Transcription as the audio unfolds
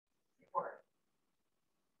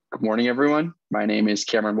Good morning, everyone. My name is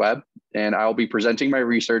Cameron Webb, and I will be presenting my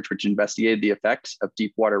research which investigated the effects of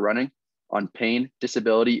deep water running on pain,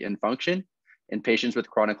 disability, and function in patients with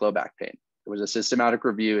chronic low back pain. It was a systematic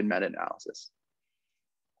review and meta-analysis.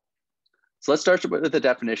 So let's start with the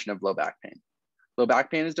definition of low back pain. Low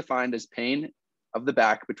back pain is defined as pain of the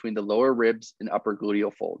back between the lower ribs and upper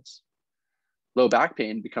gluteal folds. Low back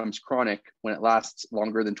pain becomes chronic when it lasts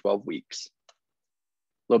longer than 12 weeks.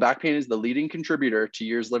 Low back pain is the leading contributor to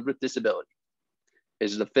years lived with disability. It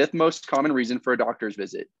is the fifth most common reason for a doctor's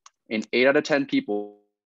visit, and 8 out of 10 people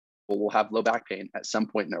will have low back pain at some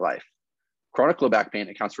point in their life. Chronic low back pain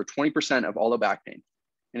accounts for 20% of all low back pain,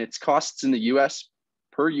 and its costs in the US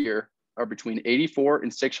per year are between $84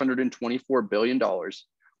 and $624 billion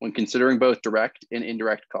when considering both direct and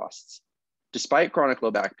indirect costs. Despite chronic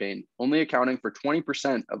low back pain only accounting for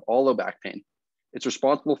 20% of all low back pain, it's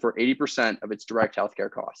responsible for 80% of its direct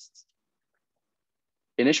healthcare costs.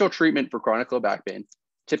 Initial treatment for chronic low back pain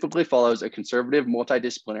typically follows a conservative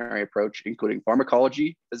multidisciplinary approach, including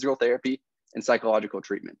pharmacology, physical therapy, and psychological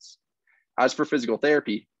treatments. As for physical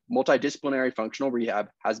therapy, multidisciplinary functional rehab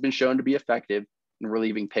has been shown to be effective in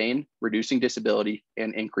relieving pain, reducing disability,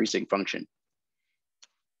 and increasing function.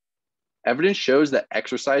 Evidence shows that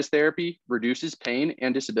exercise therapy reduces pain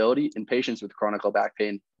and disability in patients with chronic low back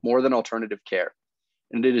pain more than alternative care,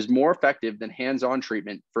 and it is more effective than hands-on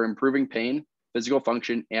treatment for improving pain, physical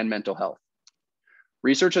function, and mental health.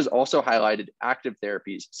 Research has also highlighted active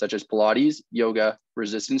therapies such as Pilates, yoga,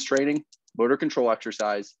 resistance training, motor control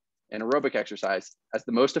exercise, and aerobic exercise as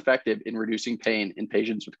the most effective in reducing pain in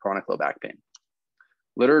patients with chronic low back pain.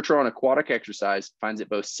 Literature on aquatic exercise finds it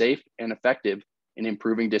both safe and effective in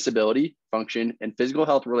improving disability, function, and physical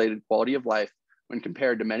health-related quality of life when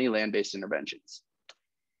compared to many land-based interventions.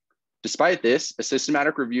 Despite this, a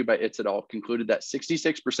systematic review by Itz et al. Concluded that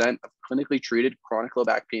 66% of clinically treated chronic low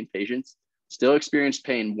back pain patients still experience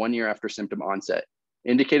pain 1 year after symptom onset,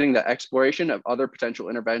 indicating that exploration of other potential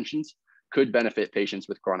interventions could benefit patients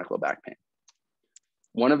with chronic low back pain.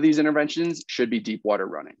 One of these interventions should be deep water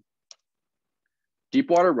running. Deep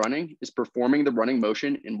water running is performing the running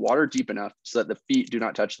motion in water deep enough so that the feet do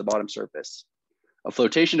not touch the bottom surface. A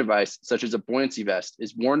flotation device, such as a buoyancy vest,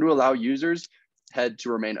 is worn to allow users' head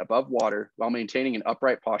to remain above water while maintaining an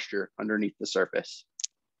upright posture underneath the surface.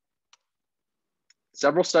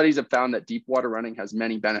 Several studies have found that deep water running has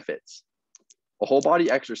many benefits. A whole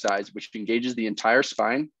body exercise which engages the entire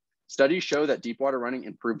spine, studies show that deep water running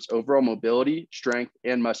improves overall mobility, strength,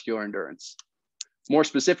 and muscular endurance. More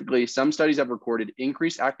specifically, some studies have recorded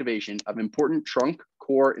increased activation of important trunk,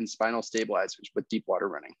 core, and spinal stabilizers with deep water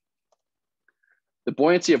running. The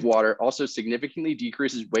buoyancy of water also significantly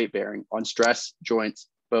decreases weight bearing on stress, joints,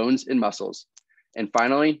 bones, and muscles. And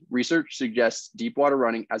finally, research suggests deep water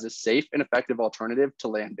running as a safe and effective alternative to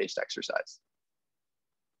land-based exercise.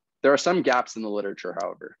 There are some gaps in the literature,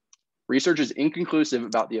 however. Research is inconclusive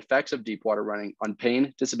about the effects of deep water running on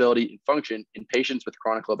pain, disability, and function in patients with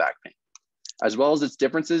chronic low back pain, as well as its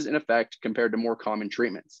differences in effect compared to more common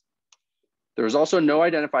treatments. There is also no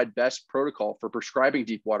identified best protocol for prescribing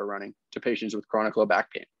deep water running to patients with chronic low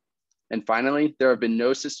back pain. And finally, there have been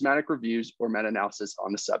no systematic reviews or meta-analysis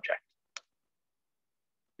on the subject.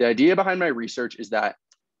 The idea behind my research is that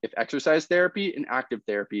if exercise therapy and active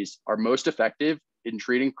therapies are most effective in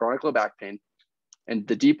treating chronic low back pain, and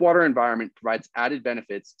the deep water environment provides added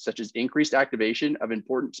benefits such as increased activation of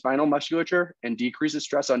important spinal musculature and decreases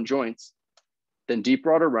stress on joints, then deep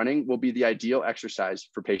water running will be the ideal exercise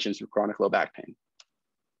for patients with chronic low back pain.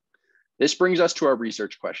 This brings us to our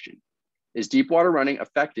research question. Is deep water running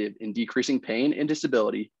effective in decreasing pain and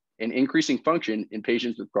disability and increasing function in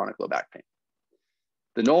patients with chronic low back pain?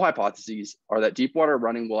 The null hypotheses are that deep water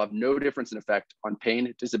running will have no difference in effect on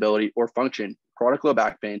pain, disability, or function, chronic low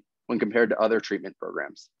back pain when compared to other treatment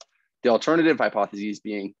programs. The alternative hypotheses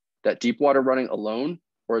being that deep water running alone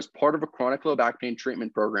or as part of a chronic low back pain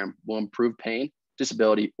treatment program will improve pain,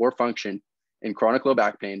 disability, or function in chronic low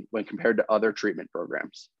back pain when compared to other treatment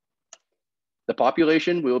programs. The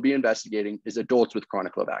population we will be investigating is adults with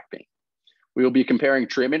chronic low back pain. We will be comparing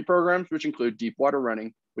treatment programs which include deep water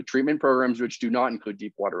running with treatment programs which do not include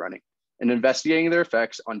deep water running and investigating their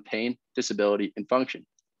effects on pain, disability, and function.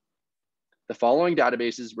 The following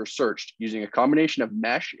databases were searched using a combination of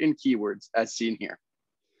mesh and keywords as seen here.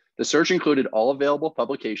 The search included all available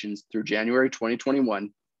publications through January 2021,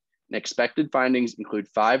 and expected findings include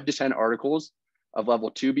 5 to 10 articles of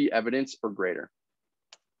level 2B evidence or greater.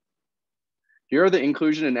 Here are the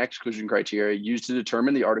inclusion and exclusion criteria used to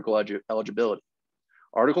determine the article eligibility.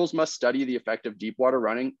 Articles must study the effect of deep water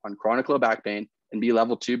running on chronic low back pain and be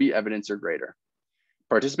level 2B evidence or greater.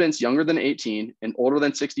 Participants younger than 18 and older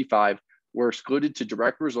than 65 were excluded to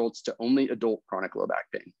direct results to only adult chronic low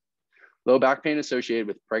back pain. Low back pain associated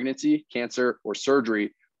with pregnancy, cancer, or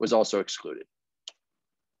surgery was also excluded.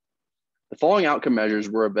 The following outcome measures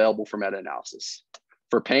were available for meta-analysis.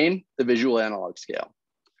 For pain, the visual analog scale.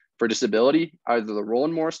 For disability, either the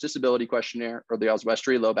Roland-Morris Disability Questionnaire or the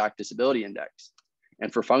Oswestry Low Back Disability Index.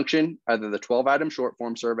 And for function, either the 12-item short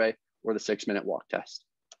form survey or the 6-minute walk test.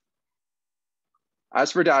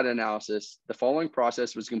 As for data analysis, the following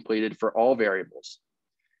process was completed for all variables.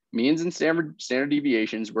 Means and standard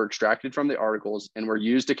deviations were extracted from the articles and were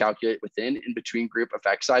used to calculate within and between group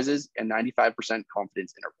effect sizes and 95%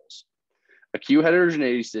 confidence intervals. A Q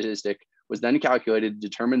heterogeneity statistic was then calculated to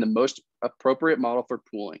determine the most appropriate model for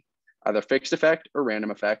pooling, either fixed effect or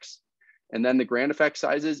random effects, and then the grand effect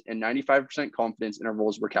sizes and 95% confidence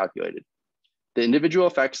intervals were calculated. The individual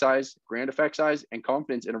effect size, grand effect size, and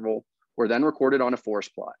confidence interval were then recorded on a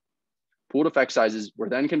forest plot. Pooled effect sizes were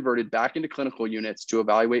then converted back into clinical units to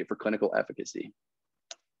evaluate for clinical efficacy.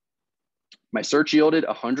 My search yielded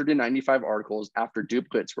 195 articles after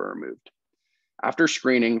duplicates were removed. After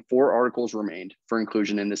screening, 4 articles remained for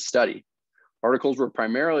inclusion in this study. Articles were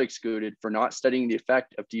primarily excluded for not studying the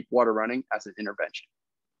effect of deep water running as an intervention.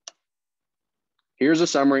 Here's a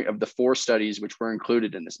summary of the 4 studies which were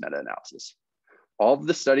included in this meta-analysis. All of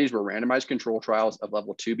the studies were randomized control trials of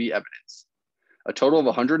level 2B evidence. A total of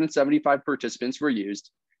 175 participants were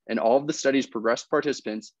used, and all of the studies progressed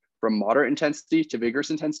participants from moderate intensity to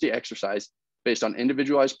vigorous intensity exercise based on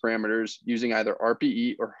individualized parameters using either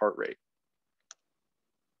RPE or heart rate.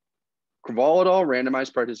 Craval et al.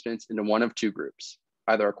 Randomized participants into one of 2 groups,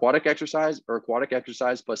 either aquatic exercise or aquatic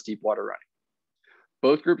exercise plus deep water running.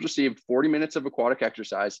 Both groups received 40 minutes of aquatic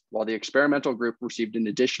exercise, while the experimental group received an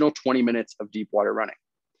additional 20 minutes of deep water running.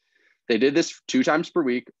 They did this 2 times per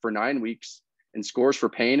week for 9 weeks, and scores for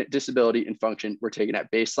pain, disability, and function were taken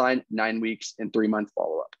at baseline, 9 weeks, and 3-month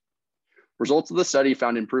follow-up. Results of the study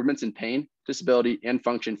found improvements in pain, disability, and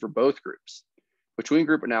function for both groups. Between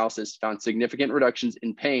group analysis found significant reductions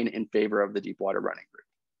in pain in favor of the deep water running group.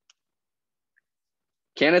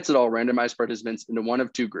 Canitz et al. Randomized participants into one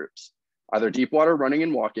of 2 groups, either deep water running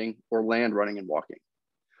and walking or land running and walking.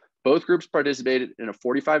 Both groups participated in a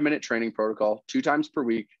 45-minute training protocol 2 times per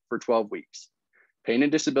week for 12 weeks. Pain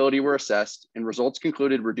and disability were assessed, and results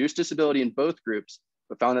concluded reduced disability in both groups,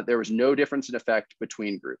 but found that there was no difference in effect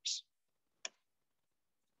between groups.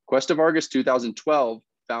 Cuesta Vargas 2012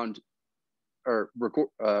 found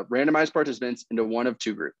randomized participants into one of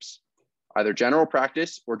 2 groups, either general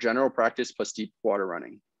practice or general practice plus deep water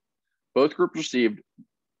running. Both groups received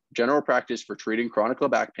general practice for treating chronic low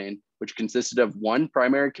back pain, which consisted of 1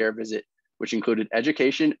 primary care visit, which included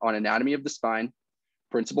education on anatomy of the spine,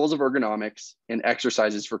 principles of ergonomics, and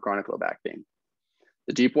exercises for chronic low back pain.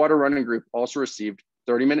 The deep water running group also received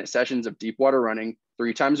 30-minute sessions of deep water running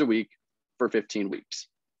 3 times a week for 15 weeks.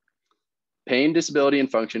 Pain, disability,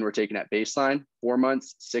 and function were taken at baseline, 4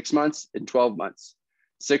 months, 6 months, and 12 months.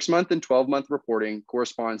 6-month and 12-month reporting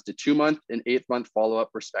corresponds to 2-month and 8th-month follow-up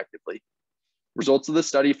respectively. Results of the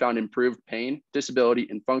study found improved pain, disability,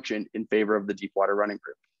 and function in favor of the deep water running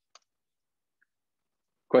group.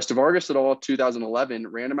 Cuesta Vargas et al. 2011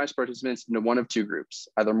 randomized participants into one of 2 groups,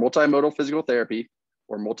 either multimodal physical therapy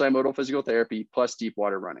or multimodal physical therapy plus deep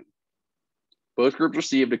water running. Both groups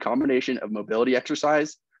received a combination of mobility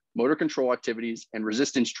exercise, motor control activities, and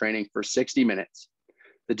resistance training for 60 minutes.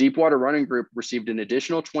 The deep water running group received an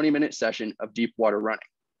additional 20-minute session of deep water running.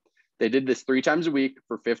 They did this 3 times a week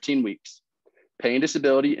for 15 weeks. Pain,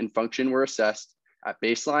 disability, and function were assessed at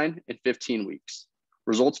baseline and 15 weeks.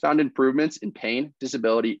 Results found improvements in pain,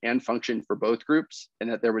 disability, and function for both groups, and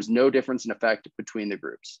that there was no difference in effect between the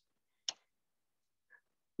groups.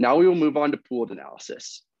 Now we will move on to pooled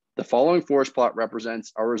analysis. The following forest plot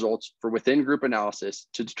represents our results for within group analysis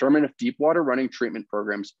to determine if deep water running treatment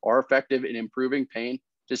programs are effective in improving pain,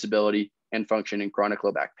 disability, and function in chronic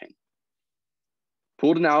low back pain.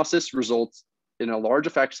 Pooled analysis results in a large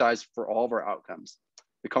effect size for all of our outcomes.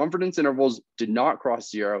 The confidence intervals did not cross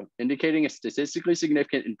 0, indicating a statistically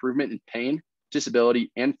significant improvement in pain,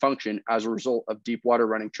 disability, and function as a result of deep water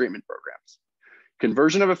running treatment programs.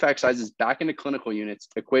 Conversion of effect sizes back into clinical units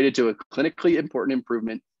equated to a clinically important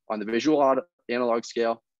improvement on the visual analog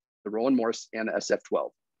scale, the Roland-Morris, and the SF-12.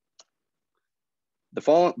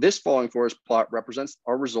 This following forest plot represents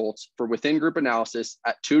our results for within group analysis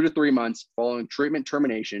at 2 to 3 months following treatment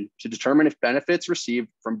termination to determine if benefits received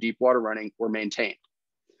from deep water running were maintained.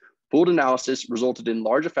 Pooled analysis resulted in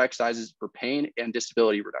large effect sizes for pain and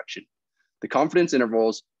disability reduction. The confidence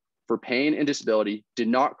intervals for pain and disability did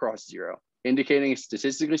not cross 0, indicating a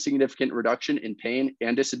statistically significant reduction in pain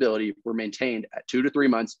and disability were maintained at 2 to 3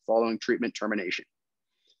 months following treatment termination.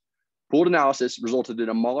 Pooled analysis resulted in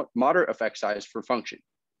a moderate effect size for function,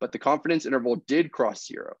 but the confidence interval did cross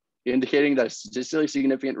 0, indicating that a statistically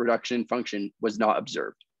significant reduction in function was not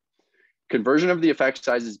observed. Conversion of the effect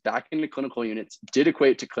sizes back into clinical units did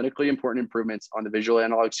equate to clinically important improvements on the visual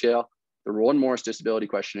analog scale, the Roland Morris Disability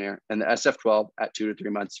Questionnaire, and the SF-12 at 2 to 3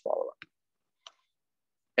 months follow-up.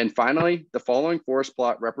 And finally, the following forest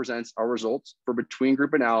plot represents our results for between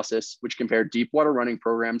group analysis, which compared deep water running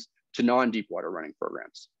programs to non-deep water running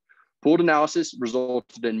programs. Pooled analysis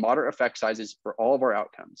resulted in moderate effect sizes for all of our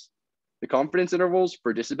outcomes. The confidence intervals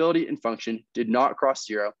for disability and function did not cross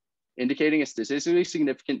 0, indicating a statistically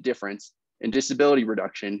significant difference in disability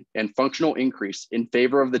reduction and functional increase in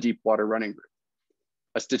favor of the deep water running group.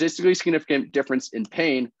 A statistically significant difference in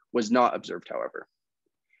pain was not observed, however.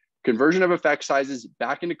 Conversion of effect sizes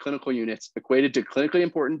back into clinical units equated to clinically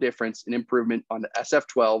important difference in improvement on the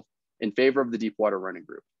SF-12 in favor of the deep water running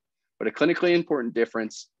group, but a clinically important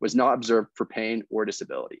difference was not observed for pain or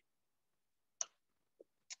disability.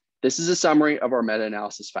 This is a summary of our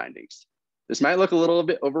meta-analysis findings. This might look a little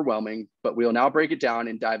bit overwhelming, but we'll now break it down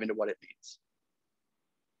and dive into what it means.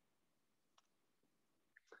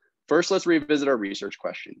 First, let's revisit our research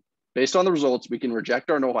question. Based on the results, we can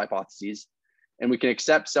reject our null hypotheses, and we can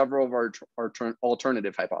accept several of our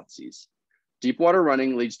alternative hypotheses. Deep water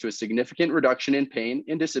running leads to a significant reduction in pain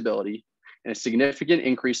and disability and a significant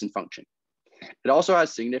increase in function. It also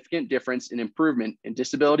has significant difference in improvement in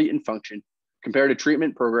disability and function compared to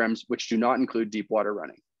treatment programs which do not include deep water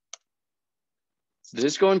running.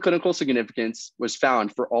 Statistical and clinical significance was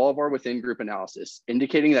found for all of our within group analysis,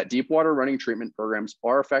 indicating that deep water running treatment programs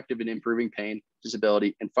are effective in improving pain,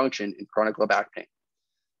 disability, and function in chronic low back pain.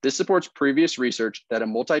 This supports previous research that a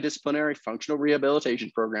multidisciplinary functional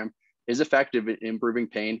rehabilitation program is effective in improving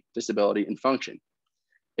pain, disability, and function.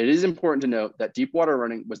 It is important to note that deep water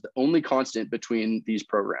running was the only constant between these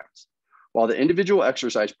programs. While the individual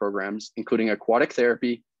exercise programs, including aquatic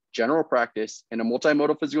therapy, general practice, and a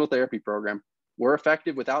multimodal physical therapy program, were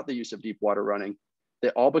effective without the use of deep water running, they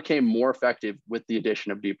all became more effective with the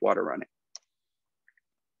addition of deep water running.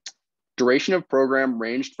 Duration of program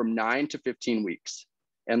ranged from 9 to 15 weeks,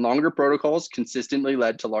 and longer protocols consistently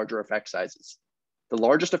led to larger effect sizes. The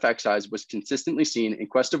largest effect size was consistently seen in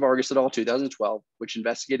Cuesta Vargas et al. 2012, which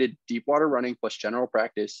investigated deep water running plus general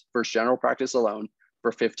practice versus general practice alone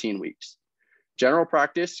for 15 weeks. General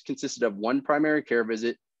practice consisted of one primary care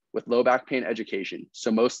visit with low back pain education,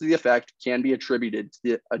 so most of the effect can be attributed to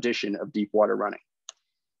the addition of deep water running.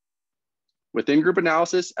 Within group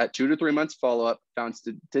analysis at 2 to 3 months follow-up found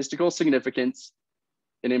statistical significance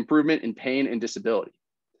in improvement in pain and disability.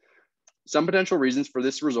 Some potential reasons for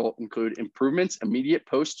this result include improvements immediate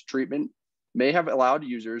post-treatment may have allowed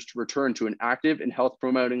users to return to an active and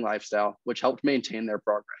health-promoting lifestyle, which helped maintain their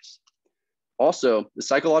progress. Also, the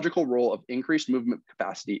psychological role of increased movement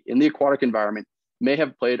capacity in the aquatic environment may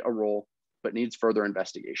have played a role, but needs further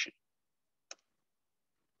investigation.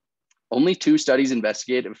 Only 2 studies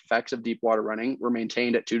investigated if effects of deep water running were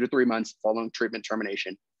maintained at 2 to 3 months following treatment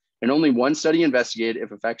termination, and only 1 study investigated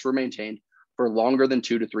if effects were maintained for longer than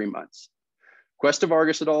 2 to 3 months. Cuesta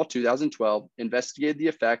Vargas et al. 2012 investigated the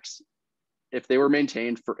effects if they were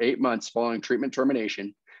maintained for 8 months following treatment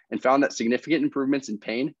termination and found that significant improvements in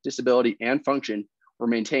pain, disability, and function were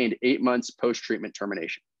maintained 8 months post-treatment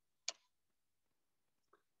termination.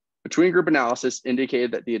 Between group analysis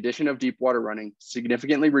indicated that the addition of deep water running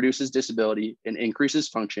significantly reduces disability and increases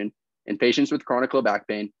function in patients with chronic low back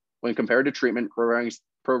pain when compared to treatment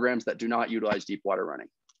programs that do not utilize deep water running.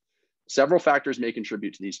 Several factors may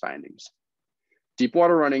contribute to these findings. Deep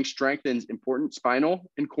water running strengthens important spinal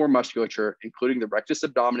and core musculature, including the rectus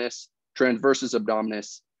abdominis, transversus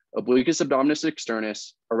abdominis, obliquus abdominis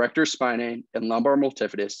externus, erector spinae, and lumbar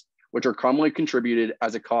multifidus, which are commonly contributed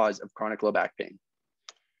as a cause of chronic low back pain.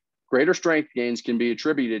 Greater strength gains can be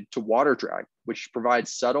attributed to water drag, which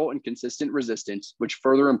provides subtle and consistent resistance, which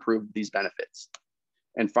further improve these benefits.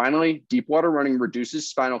 And finally, deep water running reduces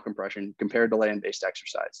spinal compression compared to land-based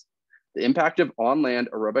exercise. The impact of on-land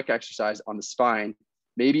aerobic exercise on the spine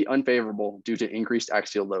may be unfavorable due to increased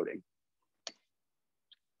axial loading.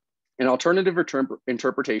 An alternative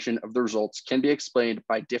interpretation of the results can be explained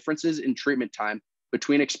by differences in treatment time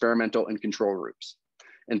between experimental and control groups.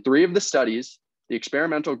 In 3 of the studies, the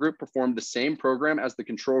experimental group performed the same program as the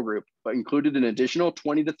control group, but included an additional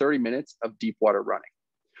 20 to 30 minutes of deep water running.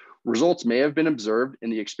 Results may have been observed in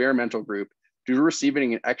the experimental group due to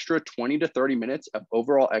receiving an extra 20 to 30 minutes of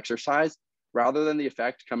overall exercise rather than the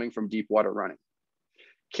effect coming from deep water running.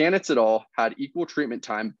 Canitz et al. Had equal treatment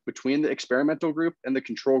time between the experimental group and the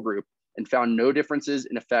control group and found no differences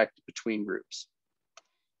in effect between groups.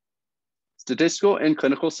 Statistical and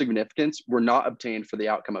clinical significance were not obtained for the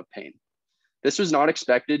outcome of pain. This was not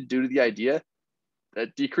expected due to the idea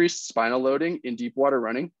that decreased spinal loading in deep water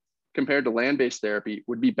running compared to land-based therapy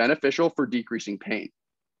would be beneficial for decreasing pain.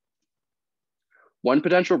 One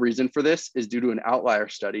potential reason for this is due to an outlier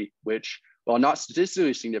study, which, while not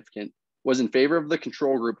statistically significant, was in favor of the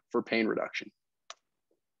control group for pain reduction.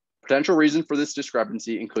 Potential reasons for this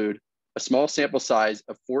discrepancy include a small sample size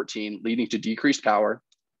of 14 leading to decreased power,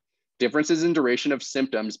 differences in duration of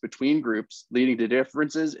symptoms between groups leading to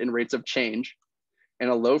differences in rates of change, and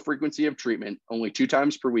a low frequency of treatment, only 2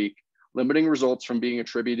 times per week, limiting results from being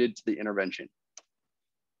attributed to the intervention.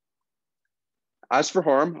 As for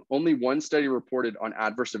harm, only one study reported on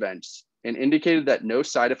adverse events and indicated that no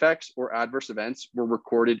side effects or adverse events were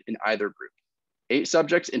recorded in either group. 8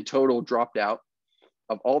 subjects in total dropped out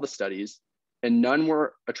of all the studies, and none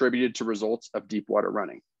were attributed to results of deep water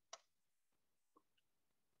running.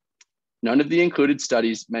 None of the included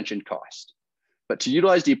studies mentioned cost, but to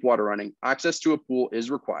utilize deep water running, access to a pool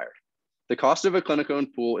is required. The cost of a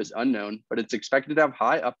clinic-owned pool is unknown, but it's expected to have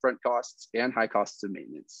high upfront costs and high costs of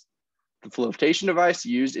maintenance. The flotation device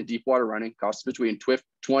used in deep water running costs between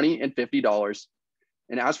 $20 and $50.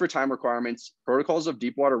 And as for time requirements, protocols of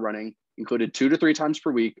deep water running included 2 to 3 times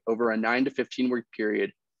per week over a 9 to 15 week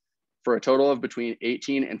period for a total of between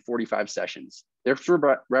 18 and 45 sessions. This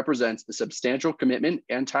represents a substantial commitment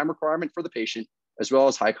and time requirement for the patient, as well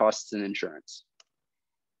as high costs in insurance.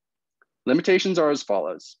 Limitations are as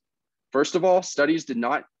follows. First of all, studies did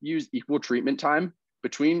not use equal treatment time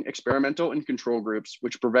between experimental and control groups,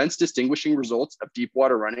 which prevents distinguishing results of deep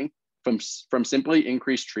water running from simply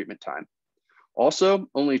increased treatment time. Also,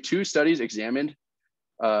 only 2 studies examined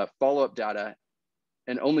follow-up data,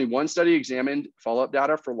 and only 1 study examined follow-up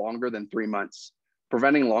data for longer than 3 months,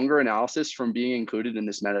 preventing longer analysis from being included in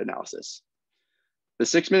this meta-analysis. The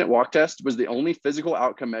 6-minute walk test was the only physical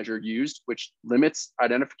outcome measure used, which limits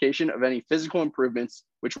identification of any physical improvements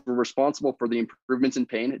which were responsible for the improvements in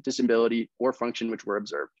pain, disability, or function which were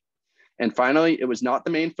observed. And finally, it was not the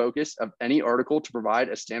main focus of any article to provide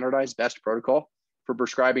a standardized best protocol for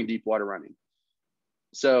prescribing deep water running.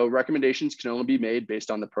 So recommendations can only be made based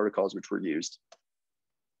on the protocols which were used.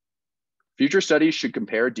 Future studies should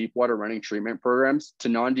compare deep water running treatment programs to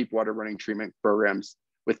non-deep water running treatment programs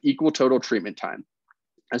with equal total treatment time,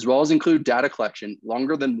 as well as include data collection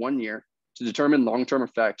longer than 1 year to determine long-term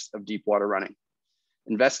effects of deep water running.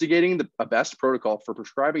 Investigating a best protocol for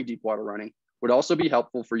prescribing deep water running would also be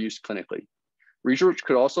helpful for use clinically. Research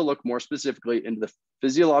could also look more specifically into the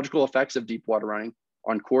physiological effects of deep water running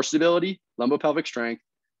on core stability, lumbopelvic strength,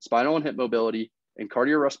 spinal and hip mobility, and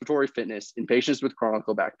cardiorespiratory fitness in patients with chronic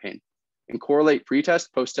low back pain, and correlate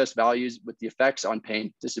pre-test, post-test values with the effects on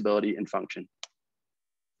pain, disability, and function.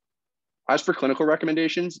 As for clinical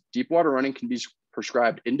recommendations, deep water running can be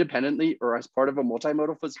prescribed independently or as part of a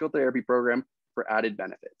multimodal physical therapy program for added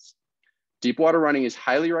benefits. Deep water running is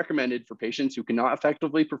highly recommended for patients who cannot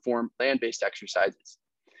effectively perform land-based exercises.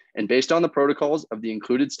 And based on the protocols of the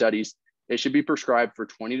included studies, it should be prescribed for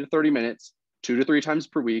 20 to 30 minutes, 2 to 3 times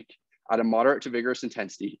per week at a moderate to vigorous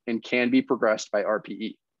intensity, and can be progressed by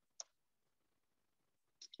RPE.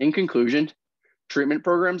 In conclusion, treatment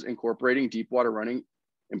programs incorporating deep water running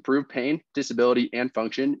improve pain, disability, and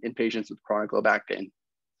function in patients with chronic low back pain.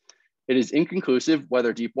 It is inconclusive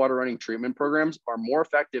whether deep water running treatment programs are more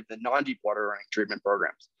effective than non-deep water running treatment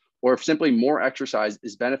programs, or if simply more exercise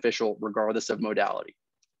is beneficial regardless of modality.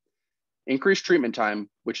 Increased treatment time,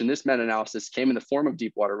 which in this meta-analysis came in the form of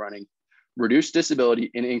deep water running, reduced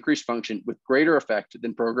disability and increased function with greater effect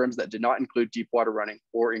than programs that did not include deep water running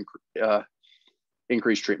or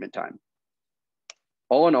increased treatment time.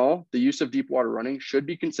 All in all, the use of deep water running should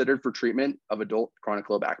be considered for treatment of adult chronic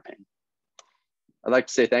low back pain. I'd like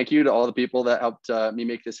to say thank you to all the people that helped me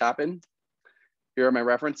make this happen. Here are my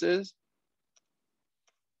references.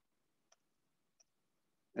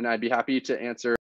 And I'd be happy to answer